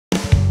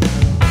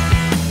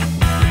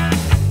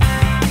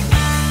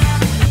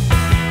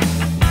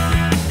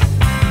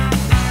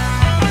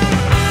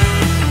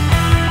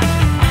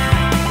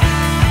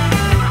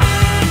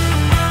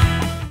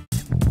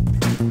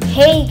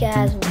Hey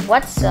guys,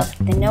 what's up?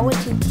 The Noah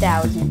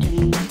 2000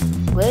 and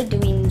we're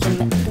doing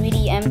some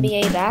 3D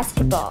NBA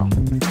basketball.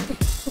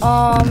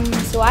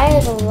 So I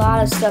have a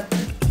lot of stuff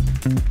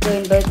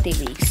during birthday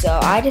week, so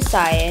I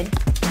decided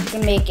to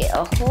make it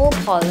a whole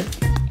part.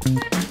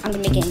 I'm gonna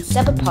make it in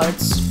separate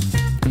parts.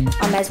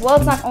 As well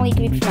as not only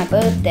gonna be for my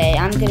birthday,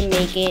 I'm gonna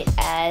make it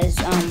as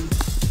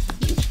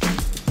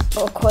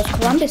of course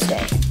Columbus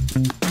Day.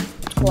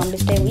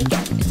 Columbus Day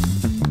weekend.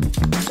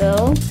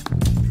 So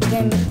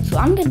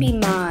I'm gonna be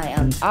my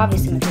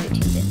obviously my favorite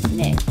team is the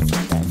Knicks.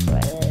 That's where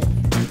I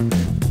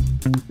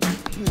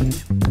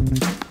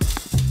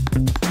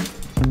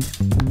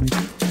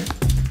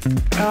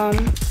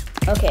live.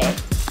 Okay.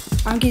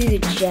 I'm gonna do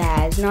the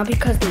Jazz, not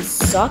because they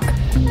suck,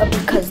 but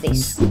because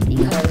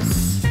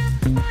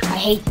I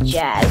hate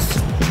Jazz.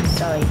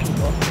 Sorry,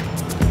 people.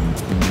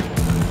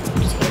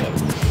 Just hate it.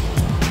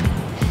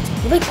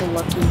 You're like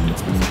lucky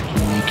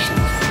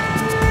connections.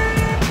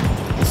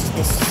 This is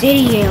the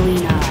city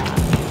arena.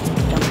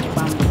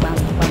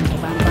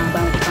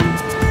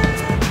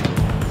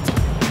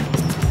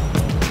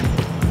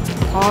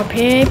 Pop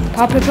it,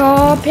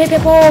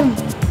 boom!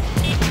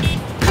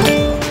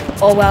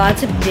 Oh wow,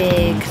 that's a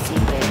big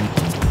secret.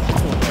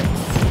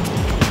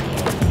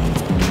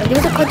 Like, there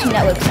was a Cartoon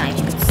Network sign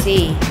you could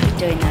see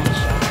during that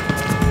shot.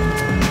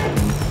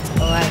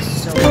 Oh, that's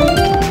so boom.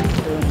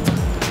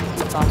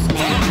 Boss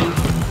man.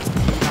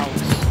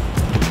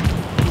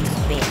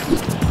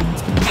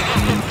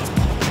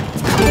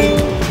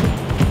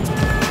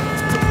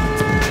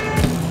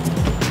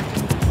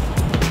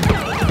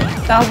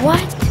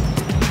 What?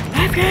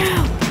 No!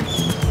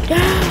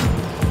 No!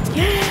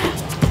 Yeah!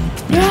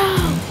 No!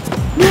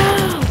 No!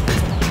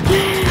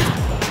 Yeah!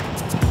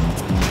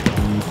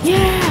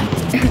 Yeah!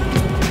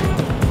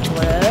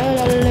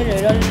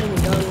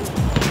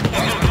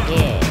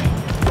 Yeah.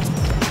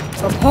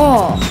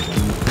 Paw.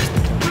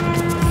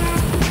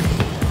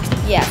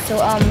 Yeah, so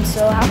how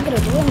I'm gonna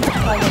do it, I'm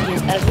probably gonna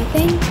do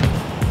everything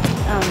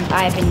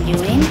I've been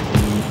doing.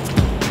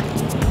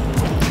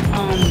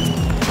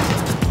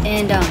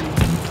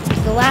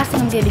 The last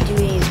thing I'm going to be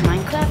doing is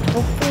Minecraft.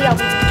 Hopefully I'll be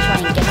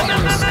trying to get on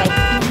the Skype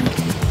with me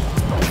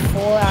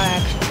before I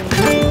actually do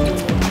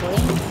the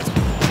recording.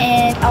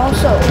 And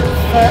also,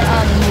 for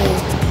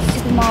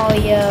Super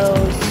Mario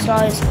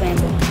Star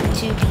Scramble for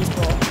 2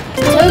 people.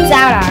 Turns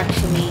out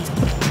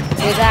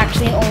there's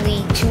actually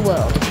only 2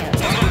 worlds.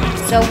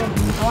 So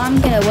how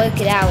I'm going to work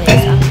it out is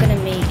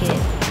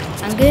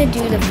I'm going to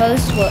do the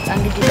first world, I'm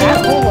going to do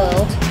that whole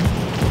world,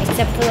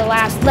 except for the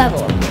last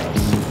level, of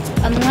course.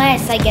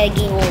 Unless I get a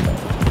game over.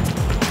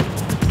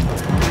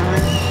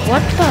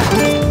 What the?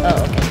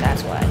 Oh, okay,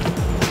 that's why.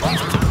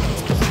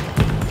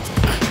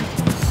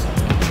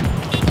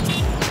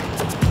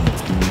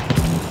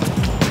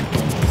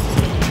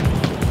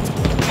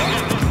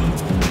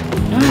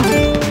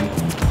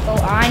 Oh,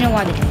 I know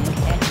why they're doing it.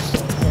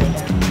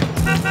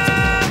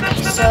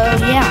 Okay, so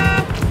yeah.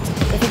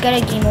 If we got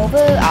a game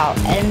over, I'll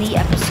end the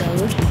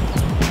episode.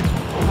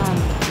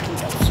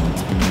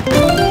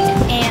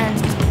 And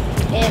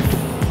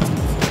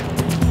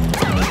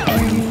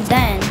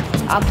then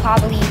I'll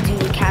probably do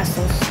the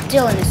castle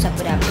still in a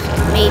separate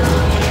episode. Maybe.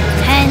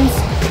 Depends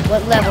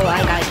what level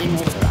I got game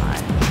over on.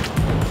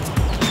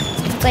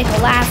 If it's like the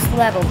last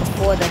level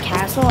before the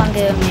castle, I'm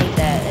gonna make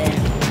that in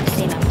the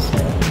same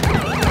episode.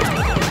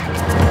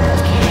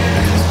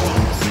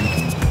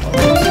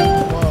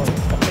 Whoa.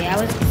 Okay, I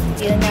was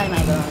feeling that in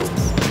my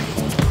bones.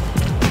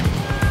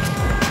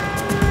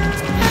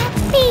 I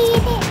feel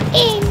it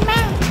in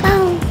my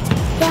bones.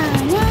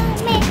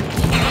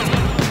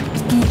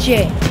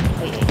 DJ.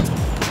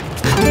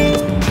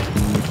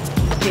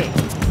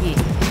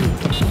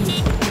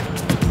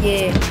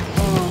 Yeah,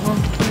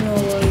 you know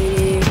what it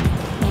is.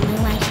 And you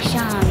like to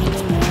show me,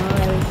 you know,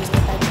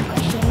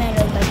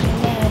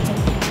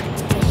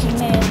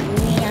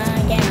 moving on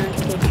down to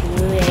the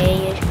 2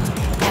 layers.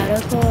 Out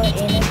of court,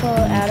 in the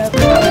court, out of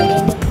court,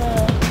 in the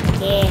court.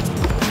 Yeah,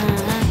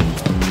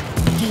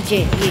 DJ,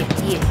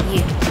 yeah.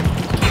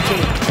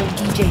 Go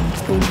DJ.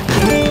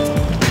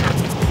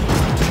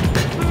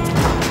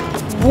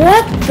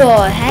 What the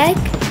heck?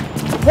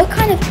 What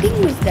kind of thing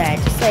was that?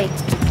 Just like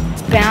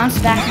bounce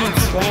back and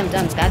slam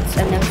dunk.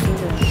 I've never seen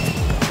that.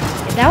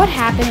 If that would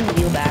happen in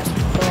real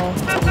basketball,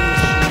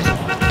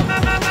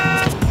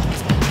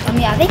 I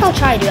mean, I think I'll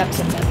try to do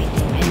episodes of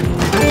everything, and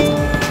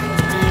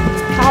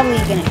I'm probably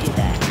gonna do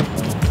that.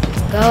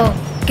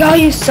 Go,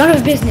 you son of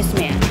a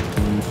businessman!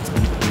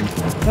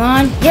 Come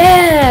on,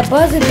 yeah,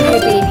 buzz it here,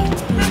 baby.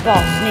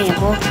 Boss man,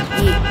 huh?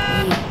 Yeah.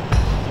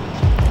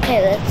 Okay,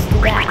 let's do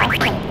that.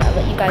 I'll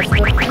let you guys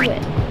go through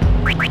it.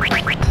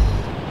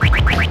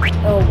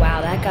 Oh wow,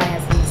 that guy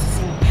has a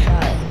single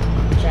shot.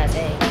 Jazz A.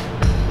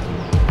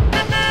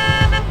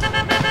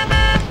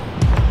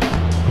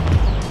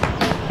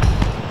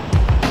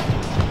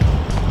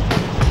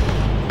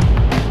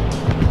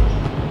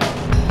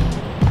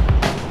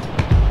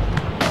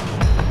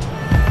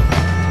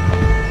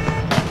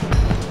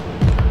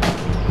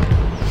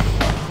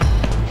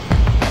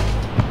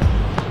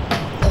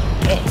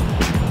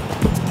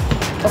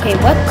 Okay,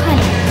 what kind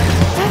of...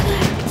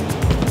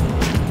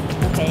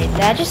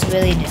 That just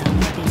really dumb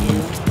what they do.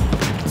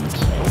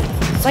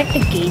 It's like the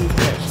game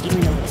glitch, even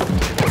though it's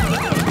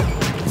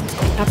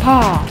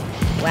Papa!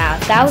 Wow,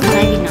 if that was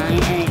 99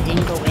 and it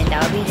didn't go in, that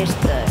would be just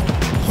the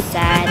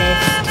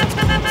saddest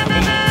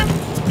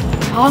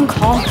thing. Hong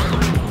Kong!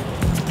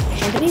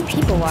 Should there be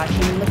people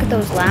watching? Look at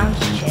those lounge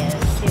chairs,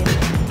 too.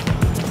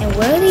 And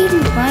where are they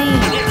even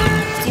playing?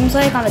 Seems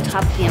like on the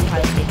top of the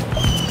Empire State.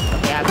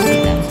 Okay,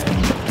 obviously that's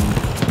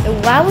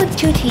right. Why would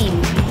two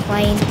teams be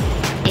playing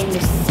in the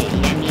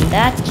city? I mean,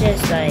 that's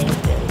just like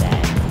really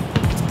bad.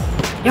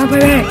 Yo,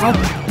 baby! Oh,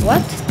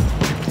 what?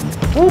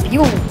 Oh,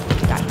 you!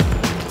 Die.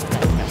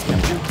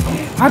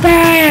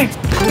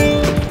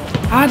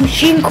 I'm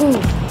Shinku!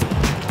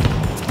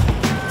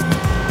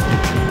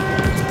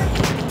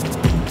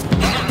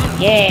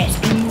 Yes!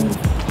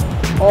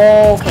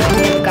 Okay, I've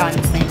never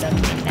gotten slammed up in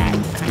that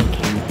kind of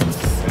cameras.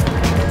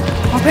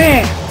 Okay!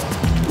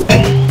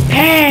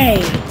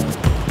 Hey!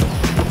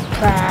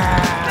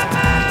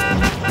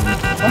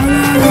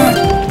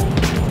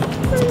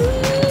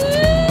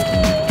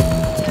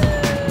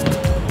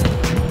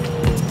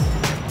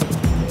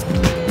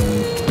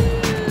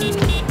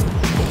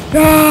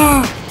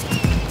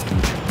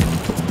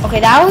 Okay,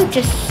 that would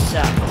just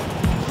suck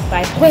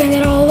by playing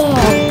it all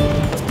off.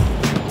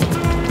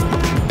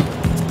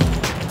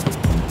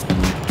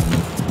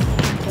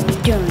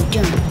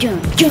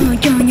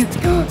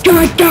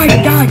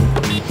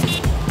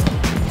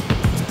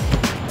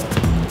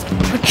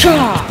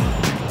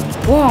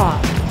 What?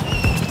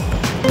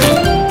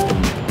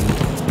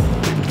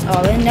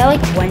 Oh, and they're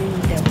like when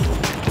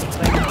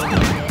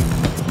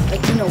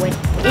like you know when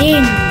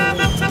in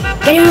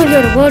get out of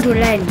the world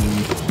will end.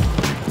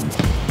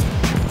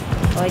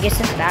 Well, I guess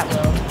it's that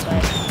world,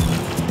 but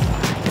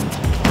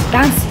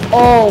bounce.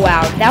 Oh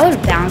wow, if that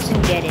would bounce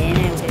and get in,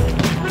 and they would.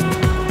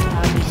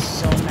 I would be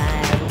so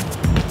mad.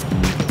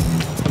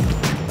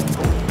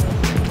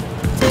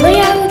 Lay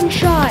out and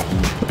shot.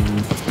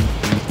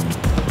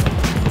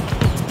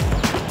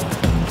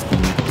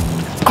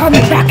 Come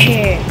back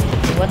here.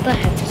 What the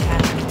heck just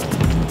happened?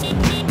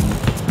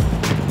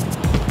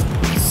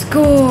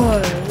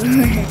 Score.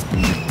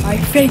 I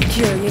faked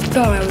you. You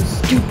thought I was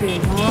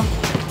stupid, huh?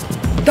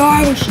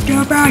 Thought I was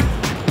stupid.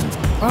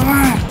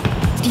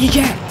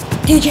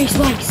 DJ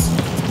Slice.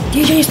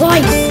 DJ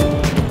Slice.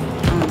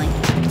 Oh my.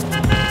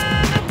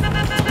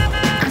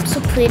 I'm so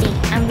pretty.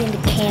 I'm in the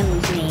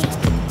cameras now.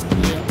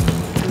 Yeah.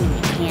 I'm in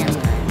the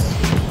cameras.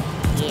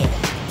 Yeah.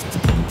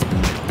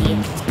 Yeah. In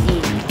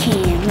the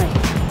cameras.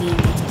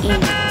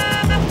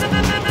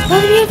 What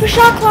did you have for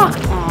shot clock?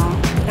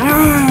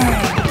 Aww.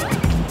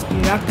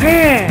 You're up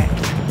here.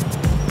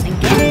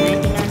 Again,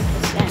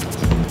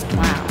 99%.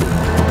 Wow.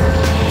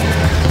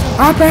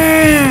 Up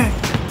here.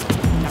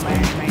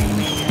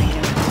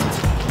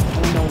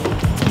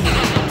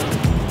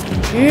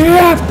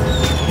 Yep.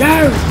 No.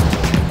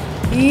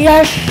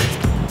 Yes.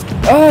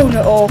 Oh no.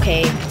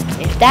 Okay.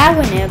 If that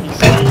went there, be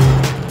safe.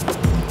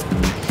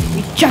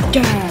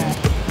 Rejected.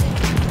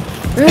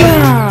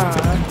 Yeah.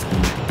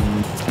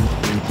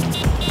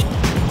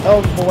 Oh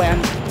boy,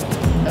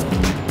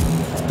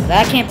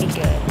 that can't be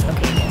good.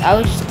 Okay, I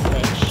was just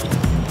glitched.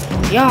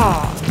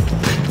 Yeah.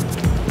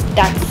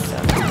 That's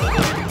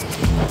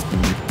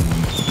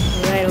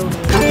right over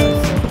there.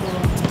 So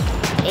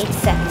cool. 8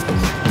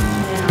 seconds.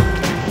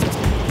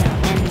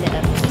 End the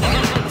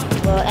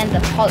episode. Well, end the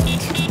part.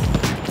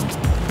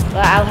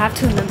 But I'll have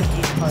to remember to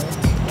do part.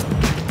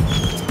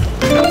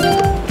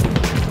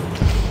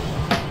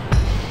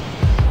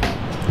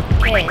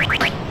 Okay.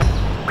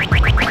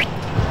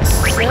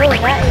 So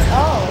that is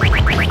all.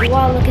 If you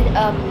want to look at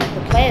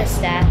the player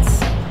stats,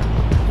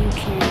 you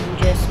can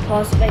just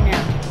pause it right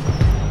now.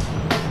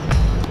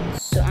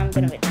 So I'm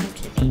gonna return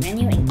to the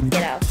menu and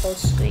get out full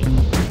screen.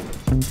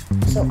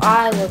 So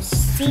I will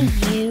see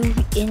you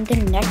in the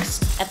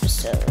next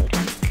episode,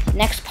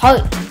 next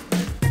part.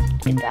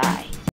 Goodbye.